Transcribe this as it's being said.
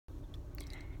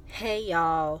Hey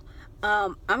y'all,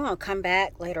 I'm gonna come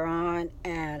back later on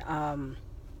and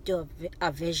do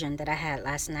a vision that I had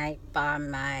last night by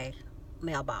my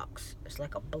mailbox. It's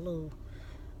like a blue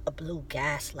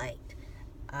gas light.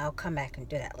 I'll come back and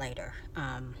do that later.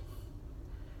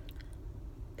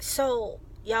 So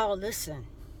y'all listen.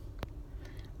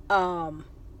 Um,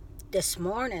 this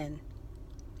morning,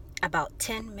 about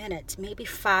 10 minutes, maybe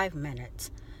 5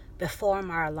 minutes before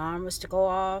my alarm was to go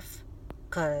off,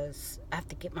 cause I have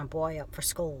to get my boy up for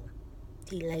school.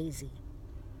 He lazy.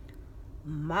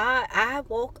 I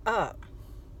woke up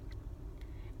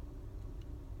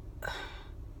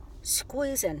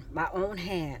squeezing my own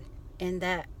hand in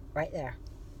that right there.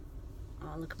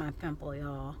 Oh, look at my pimple,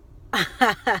 y'all.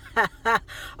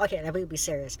 Okay, let me be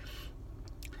serious.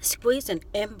 Squeezing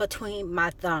in between my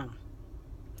thumb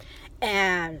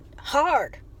and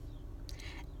hard.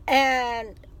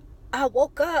 And I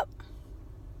woke up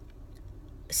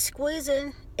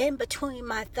squeezing in between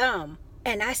my thumb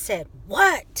and I said,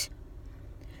 "What?"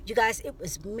 You guys, it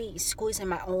was me squeezing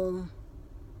my own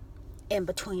in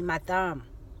between my thumb.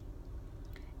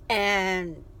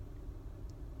 And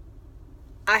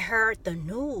I heard the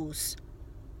news,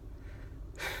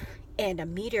 and a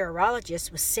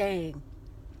meteorologist was saying,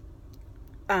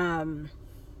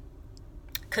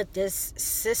 could this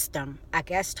system, I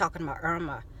guess talking about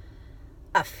Irma,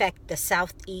 affect the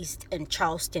southeast and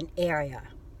Charleston area?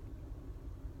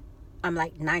 I'm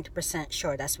like 90%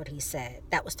 sure that's what he said.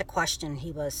 That was the question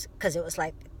he was, because it was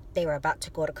like they were about to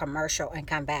go to commercial and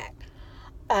come back.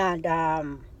 And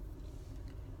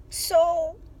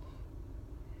so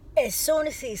as soon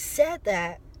as he said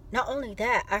that, not only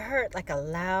that, I heard like a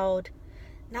loud,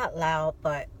 not loud,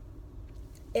 but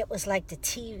it was like the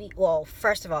TV. Well,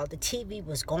 first of all, the TV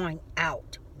was going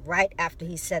out right after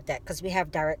he said that because we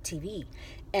have direct TV,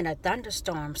 and a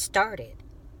thunderstorm started.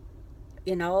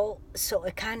 So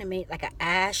it kind of made like a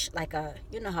ash, like a,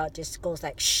 how it just goes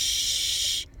like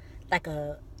shh, like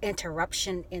a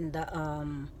interruption in the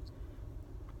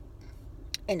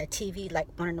TV, like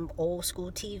one of them old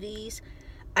school TVs.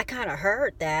 I kind of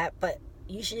heard that, but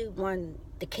usually when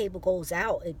the cable goes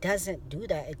out, it doesn't do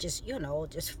that. It just,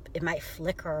 just it might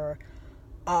flicker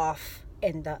off,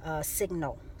 and the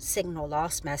signal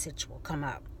loss message will come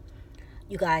up.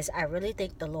 You guys, I really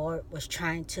think the Lord was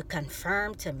trying to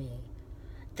confirm to me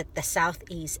that the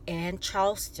Southeast and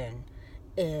Charleston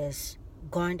is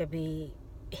going to be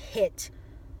hit,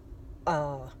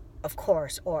 of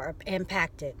course, or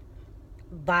impacted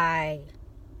by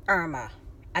Irma.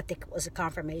 I think it was a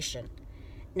confirmation.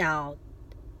 Now,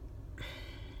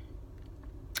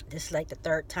 this is like the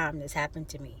third time this happened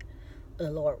to me. The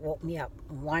Lord woke me up.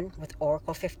 One with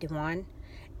Oracle 51.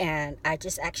 And I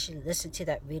just actually listened to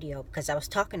that video because I was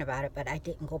talking about it, but I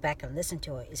didn't go back and listen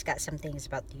to it. It's got some things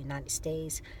about the United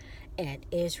States and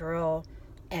Israel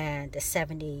and the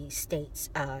 70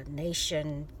 states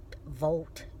nation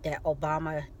vote that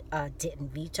Obama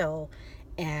didn't veto.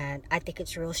 And I think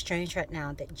it's real strange right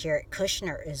now that Jared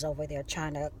Kushner is over there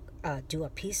trying to do a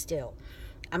peace deal.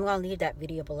 I'm going to leave that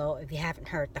video below if you haven't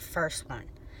heard the first one.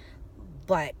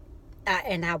 But,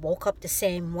 and I woke up the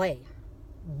same way.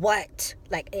 What?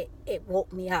 Like, it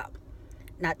woke me up.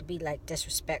 Not to be, like,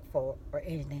 disrespectful or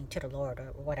anything to the Lord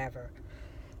or whatever.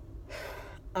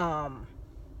 But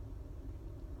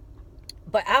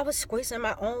I was squeezing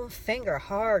my own finger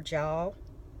hard, y'all.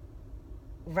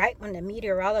 Right when the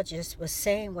meteorologist was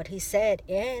saying what he said,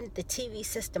 and the TV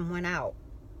system went out.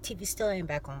 TV still ain't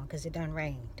back on because it done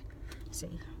rained.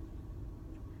 See?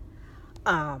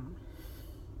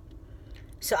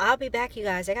 So I'll be back, you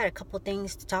guys. I got a couple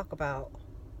things to talk about.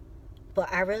 But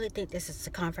I really think this is a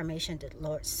confirmation that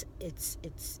Lord,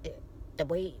 the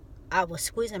way I was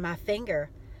squeezing my finger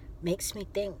makes me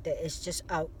think that it's just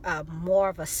a more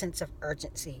of a sense of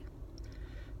urgency.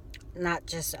 Not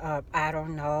just, I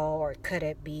don't know, or could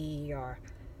it be, or,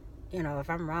 if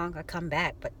I'm wrong, I'll come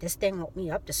back. But this thing woke me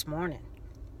up this morning.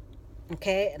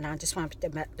 Okay? And I just want to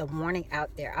put the warning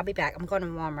out there. I'll be back. I'm going to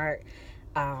Walmart.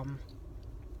 I'm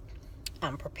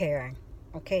preparing.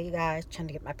 Okay, you guys, trying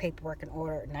to get my paperwork in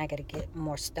order, and I got to get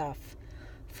more stuff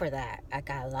for that. I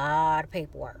got a lot of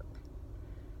paperwork.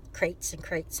 Crates and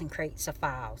crates and crates of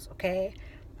files, okay?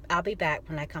 I'll be back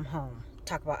when I come home.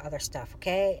 Talk about other stuff,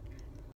 okay?